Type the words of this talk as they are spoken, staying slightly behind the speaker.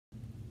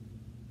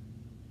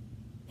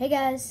Hey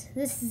guys,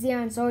 this is the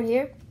Iron Sword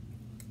here,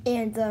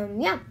 and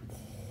yeah,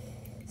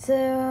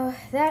 so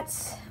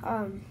that's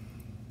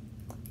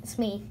it's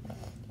me.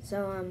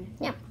 So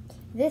yeah,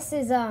 this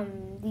is the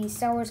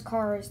StarWars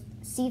cars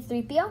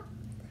C3PO,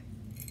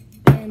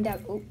 and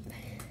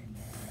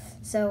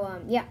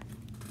so yeah,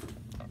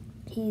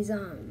 he's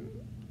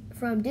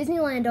from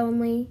Disneyland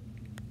only.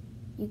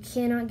 You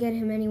cannot get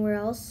him anywhere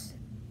else,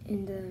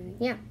 and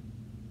yeah.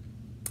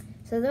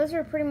 So those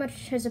are pretty much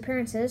his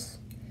appearances,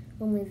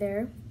 only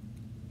there.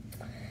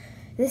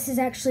 This is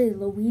actually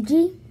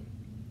Luigi.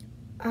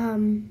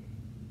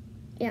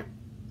 Yeah.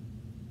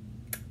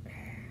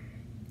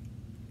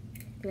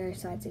 The other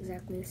side's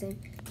exactly the same.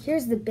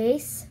 Here's the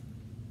base.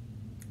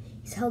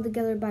 He's held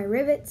together by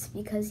rivets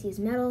because he's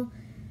metal.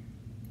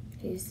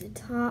 Here's the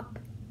top.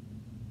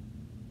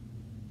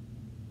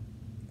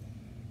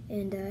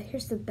 And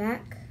here's the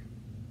back.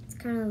 It's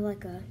kind of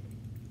like a...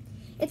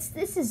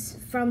 This is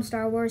from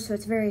Star Wars, so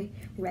it's very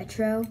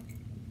retro.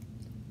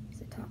 Here's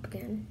the top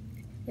again.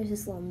 There's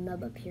this little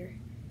nub up here.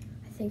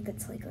 I think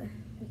that's like a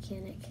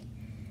mechanic.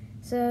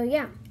 So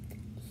yeah,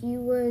 he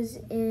was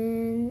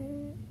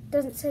in,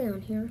 doesn't say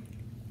on here.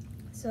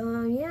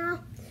 So yeah,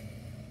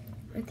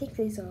 I think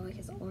these are like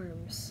his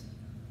arms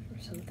or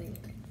something.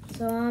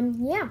 So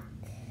yeah,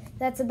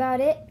 that's about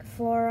it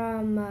for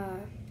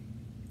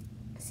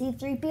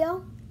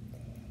C3PO.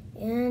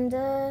 And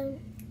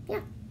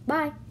yeah,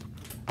 bye.